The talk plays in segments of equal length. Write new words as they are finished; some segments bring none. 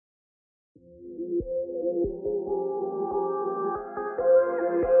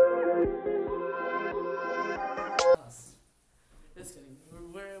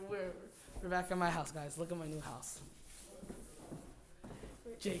back at my house, guys. Look at my new house.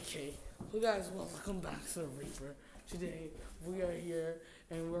 JK. Well, guys, welcome back to the Reaper. Today we are here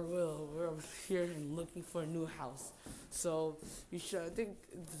and we're here and looking for a new house. So you should, I think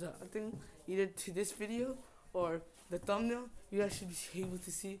either to this video or the thumbnail, you guys should be able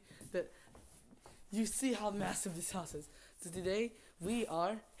to see that. You see how massive this house is. So today we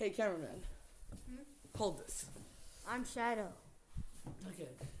are. Hey, cameraman, hold this. I'm Shadow. Okay,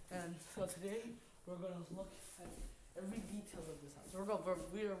 and so today we're gonna look at every detail of this house.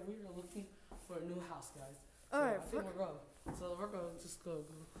 We are looking for a new house, guys. So Alright, I think we're gonna just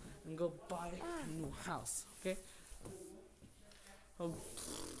go buy a new house. Okay.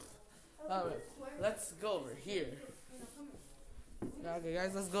 Alright, let's go over here. Okay,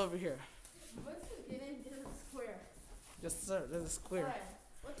 guys, let's go over here. Once you get into the square. Yes, sir. There's a square. Alright,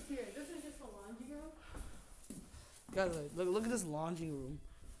 what's here? This is just a laundry room. Guys, look at this laundry room.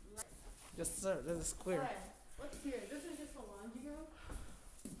 Yes, sir. There's a square. Alright, what's here? This is just a laundry room.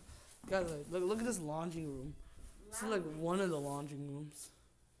 Guys, look at this laundry room. This is like one of the laundry rooms.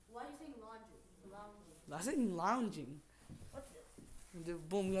 Why are you saying laundry? Lounging. I said lounging. What's this? And then,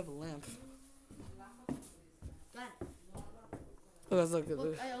 boom, we have a lamp. Got it. Look, guys,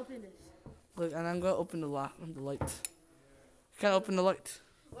 look. I opened this. Look, and I'm gonna open the light. Can't open the light.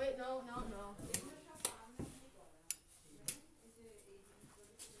 Wait, no.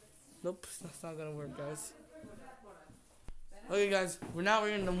 Nope, that's not gonna work, guys. Okay, guys, we're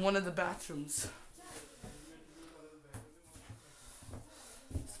in one of the bathrooms.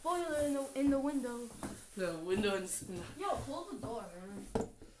 Spoiler in the window. The window in Yo, close the door, man.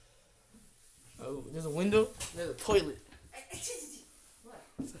 Oh, there's a window. There's a toilet. What?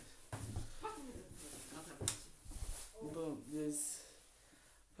 Boom, there's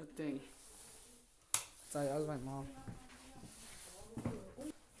a thing. Sorry, that was my mom.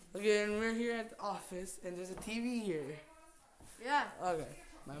 Okay, and we're here at the office, and there's a TV here. Yeah. Okay,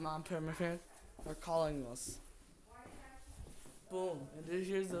 my mom and my parents are calling us. Boom, and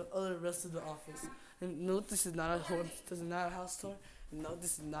here's the rest of the office. And note, this is not a house tour. And no,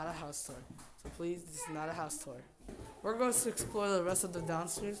 this is not a house tour. So please, this is not a house tour. We're going to explore the rest of the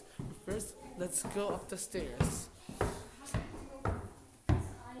downstairs. But first, let's go up the stairs.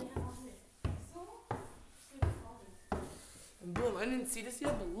 And boom, I didn't see this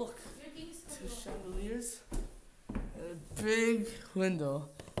yet, but look. Two chandeliers. And a big window.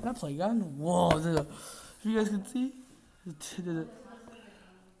 That playground? Whoa, you guys can see?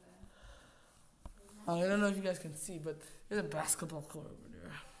 I don't know if you guys can see, but there's a basketball court over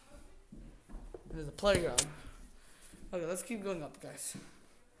there. There's a playground. Okay, let's keep going up, guys.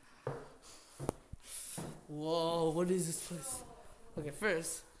 Whoa, what is this place? Okay,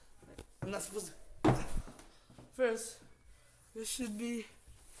 first, I'm not supposed to. First, this should be.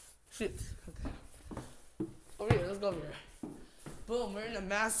 Shit. Okay. Over here, let's go over here. Boom, we're in the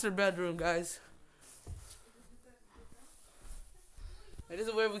master bedroom, guys. And this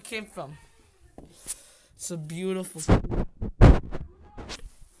is where we came from. It's a beautiful.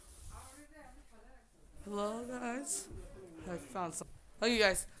 Hello, guys. I found some. Okay,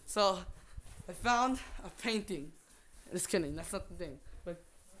 guys. So I found a painting. Just kidding. That's not the thing. But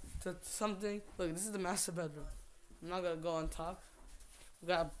something. Look, this is the master bedroom. I'm not gonna go on top. We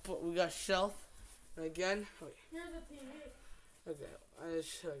got a shelf. And again, wait. Here's the TV. Okay, I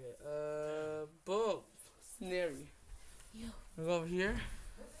just show you. Boom. Snary. Yo. We go over here.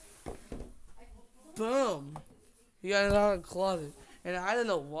 Boom. You got another closet. And I don't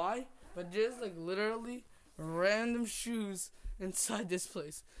know why, but there's like literally random shoes inside this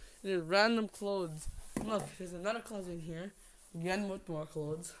place. There's random clothes. Look, there's another closet in here. Again with more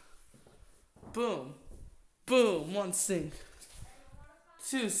clothes. Boom. Boom. One sink.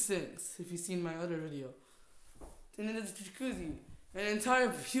 Two sinks, if you've seen my other video. And then there's a jacuzzi. An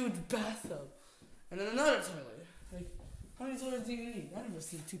entire huge bathtub. And then another toilet. Like, how many toilets do you need? I've never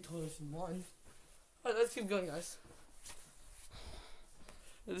seen two toilets in one. Alright, let's keep going, guys.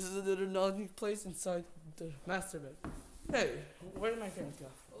 This is another laundry place inside the master bed. Hey, where did my parents go?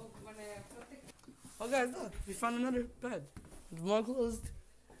 Oh, guys, look. We found another bed. With more closed.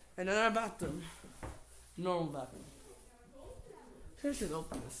 And another bathroom. Normal bathroom. Here should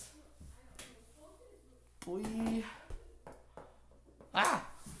open this. Boy. Ah!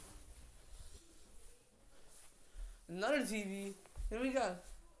 Another TV. Here we got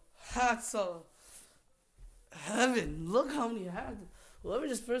hats of heaven. Look how many hats. Whoever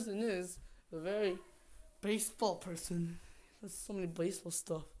this person is, a very baseball person. There's so many baseball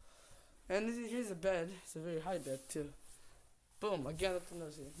stuff. And here's a bed. It's a very high bed too. Boom, again up the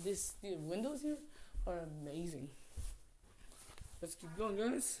nose here. The windows here are amazing. Let's keep going,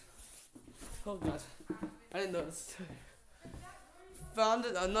 guys. Oh god. I didn't notice. Found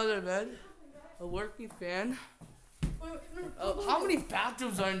another bed. A working fan. How many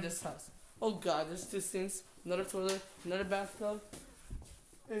bathrooms are in this house? Oh god, there's two sinks, another toilet, another bathtub.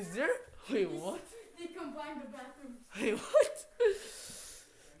 Is there? Wait, what? They combined the bathrooms. Wait, what?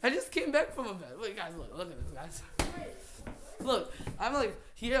 I just came back from a bed. Wait, guys, look at this, guys. Look, I'm like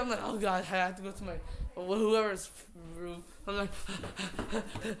here. I'm like, oh god, I have to go to my whoever's room. I'm like,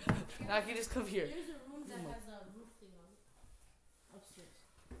 I can just come here. There's a room that has a roof thing on it. Upstairs.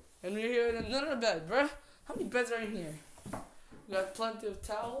 And we're here in another bed, bruh. How many beds are in here? We got plenty of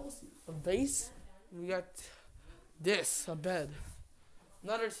towels, a base. We got this, a bed,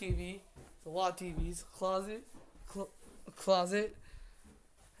 another TV. It's a lot of TVs. A closet,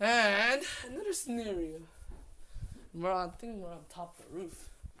 and another scenario. I think we're on top of the roof.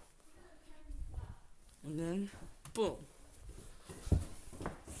 And then, boom.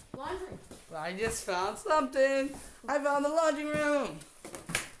 Laundry. I just found something. I found the laundry room.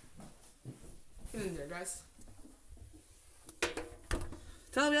 Get in there, guys.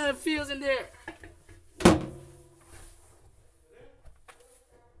 Tell me how it feels in there. Hey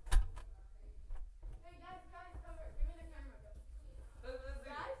guys, come here. Give me the camera.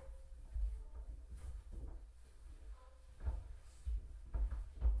 Guys?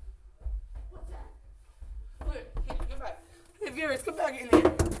 What's that? Wait, come back. Hey, viewers, come back in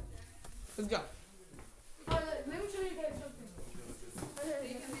here. Let's go. Let me show you guys something.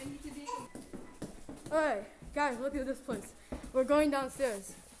 Alright, guys, look at this place. We're going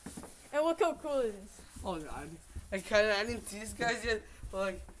downstairs. And look how cool it is. Oh god. I didn't see these guys yet, but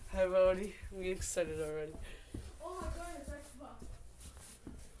like, I'm excited already. Oh my god, it's Xbox.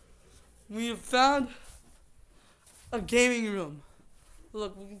 We have found a gaming room.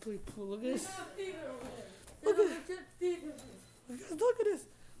 Look, we can play pool. Look at this. Look at this.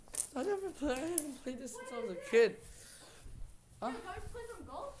 I haven't played this since I was a kid. Huh? Hey, guys, play some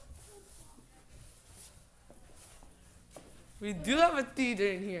golf? We do have a theater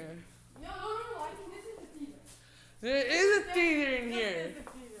in here. No, I think this is the theater. There is a theater in here.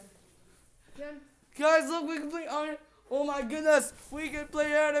 Guys, look, we can play Iron. Oh my goodness, we can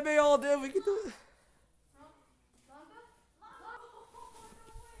play anime all day. We can do it.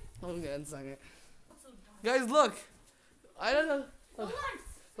 Oh, okay, one second. Guys, look. I don't know.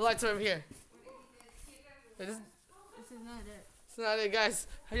 The lights are over here. This is not it. it's not it, guys.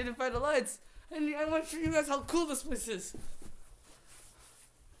 I didn't find the lights. And I want to show you guys how cool this place is.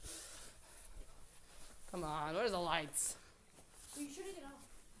 Come on, where's the lights? You shouldn't get off.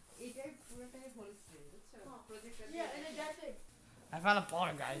 Yeah, and then that's it. I found a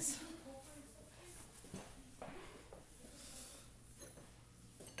bar, guys.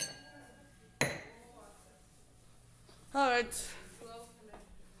 Alright.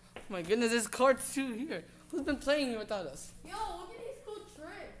 My goodness, there's cards too here. Who's been playing here without us? Yo, look at these cool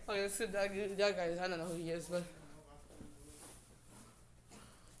tricks. Okay, let's see that guy. I don't know who he is, but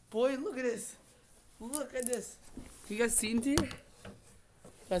boy, look at this. Look at this. You guys see him here? You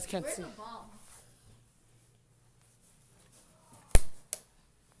guys can't Where's see. the ball?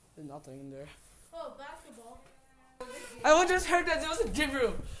 There's nothing in there. Oh, basketball. I just heard that there was a gym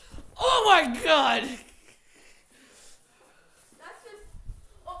room. Oh my god! That's just.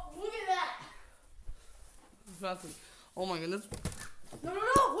 Oh, look at that. Nothing. Oh my goodness. No, wait,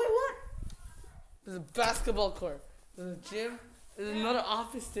 what? There's a basketball court. There's a gym. There's another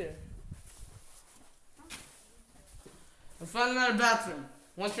office there. I found another bathroom.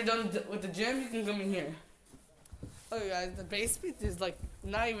 Once you're done with the gym, you can come in here. Okay, guys, the basement is like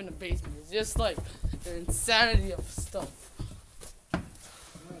not even a basement. It's just like an insanity of stuff.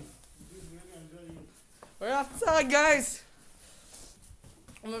 We're outside, guys.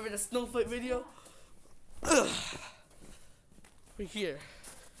 Remember the snowflake video? Ugh. We're here.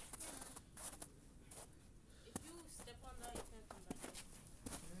 If you step on that, you can't come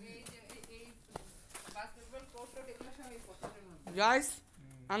back. Guys,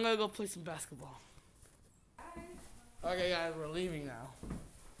 I'm gonna go play some basketball. Okay, guys, we're leaving now.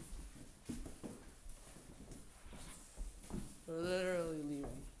 We're literally leaving.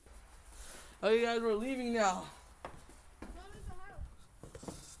 Okay, guys, we're leaving now.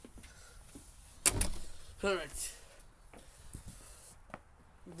 Alright.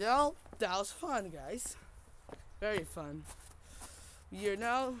 Well, that was fun, guys. Very fun. We are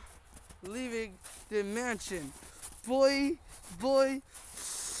now leaving the mansion. Boy.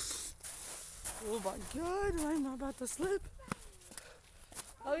 Oh my god, I'm about to slip.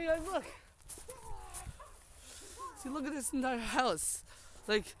 Oh, you guys, look. See, look at this entire house.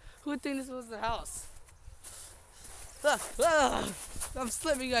 Like, who would think this was the house? Ah. I'm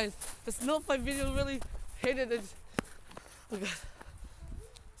slipping, guys. The snow fight video really hated it. Oh god.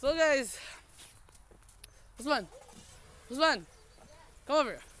 So guys, Usman, come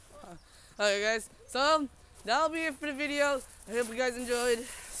over. Okay guys, so that'll be it for the video. I hope you guys enjoyed.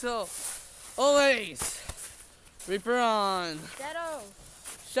 So always, Reaper on. Shadow.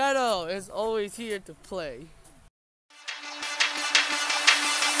 Shadow is always here to play.